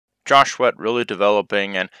Josh Sweat really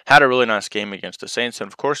developing and had a really nice game against the Saints. And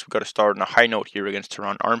of course, we've got to start on a high note here against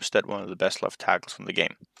Teron Armstead, one of the best left tackles in the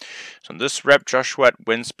game. So in this rep, Josh Sweat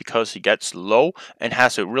wins because he gets low and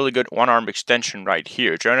has a really good one-arm extension right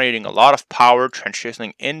here, generating a lot of power,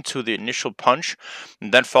 transitioning into the initial punch,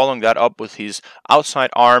 and then following that up with his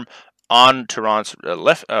outside arm on Teron's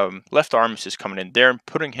left arm is just coming in there and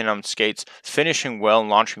putting him on skates, finishing well and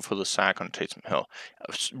launching for the sack on Taysom Hill.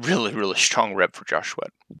 A really strong rep for Josh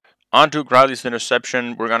Sweat. On to Riley's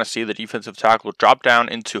interception, we're going to see the defensive tackle drop down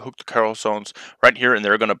into hook to curl zones right here, and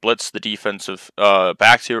they're going to blitz the defensive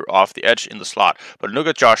backs here off the edge in the slot. But look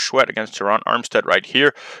at Josh Sweat against Teron Armstead right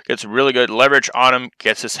here. Gets really good leverage on him,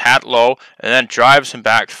 gets his hat low, and then drives him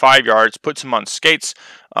back 5 yards, puts him on skates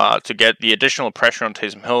to get the additional pressure on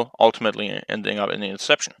Taysom Hill, ultimately ending up in the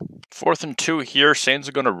interception. 4th and 2 here. Saints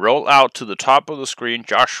are going to roll out to the top of the screen.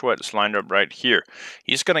 Josh Sweat is lined up right here.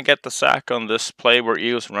 He's going to get the sack on this play where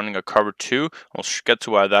Eagles are running a cover 2. We'll get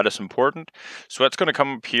to why that is important. Sweat's going to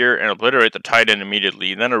come up here and obliterate the tight end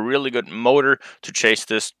immediately. Then a really good motor to chase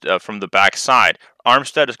this from the back side.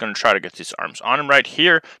 Armstead is going to try to get his arms on him right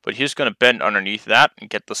here, but he's going to bend underneath that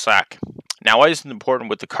and get the sack. Now, why is it important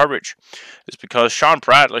with the coverage? It's because Shaun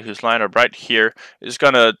Bradley, who's lined up right here, is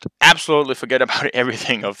going to absolutely forget about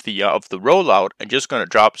everything of the rollout and just going to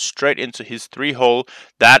drop straight into his 3-hole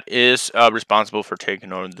that is responsible for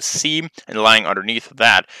taking on the seam and lying underneath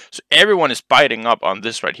that. So everyone is biting up on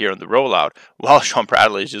this right here on the rollout, while Shaun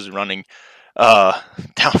Bradley is just running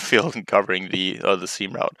downfield and covering the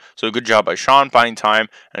seam route. So a good job by Shaun buying time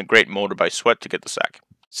and a great motor by Sweat to get the sack.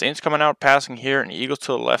 Saints coming out passing here, and Eagles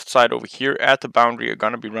to the left side over here at the boundary are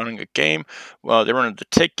going to be running a game. Well, they're running the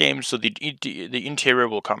tick game, so the interior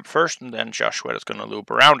will come first, and then Josh Sweat is going to loop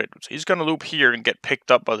around it. So he's going to loop here and get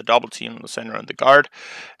picked up by the double team in the center and the guard.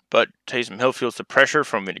 But Taysom Hill feels the pressure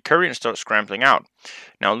from Vinny Curry and starts scrambling out.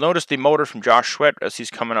 Now notice the motor from Josh Sweat as he's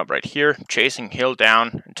coming up right here, chasing Hill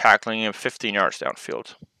down and tackling him 15 yards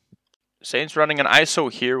downfield. Saints running an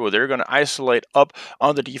ISO here where they're going to isolate up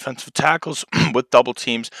on the defensive tackles with double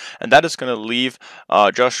teams, and that is going to leave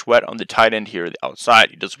Josh Sweat on the tight end here, the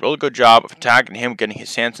outside. He does a really good job of attacking him, getting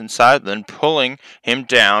his hands inside, then pulling him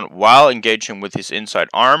down while engaging with his inside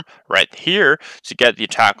arm right here to get the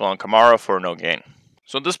tackle on Kamara for no gain.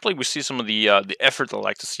 So in this play, we see some of the effort I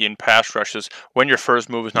like to see in pass rushes. When your first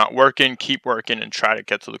move is not working, keep working and try to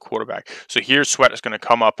get to the quarterback. So here, Sweat is going to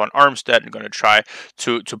come up on Armstead and going to try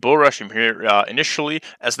to bull rush him here initially.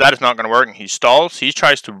 As that is not going to work, and he stalls. He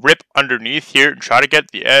tries to rip underneath here and try to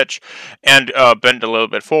get the edge and bend a little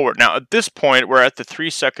bit forward. Now at this point, we're at the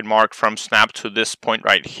 3-second mark from snap to this point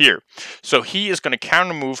right here. So he is going to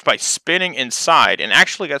counter move by spinning inside and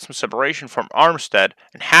actually get some separation from Armstead.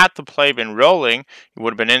 And had the play been rolling,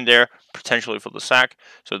 would have been in there potentially for the sack.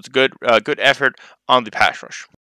 So it's good effort on the pass rush.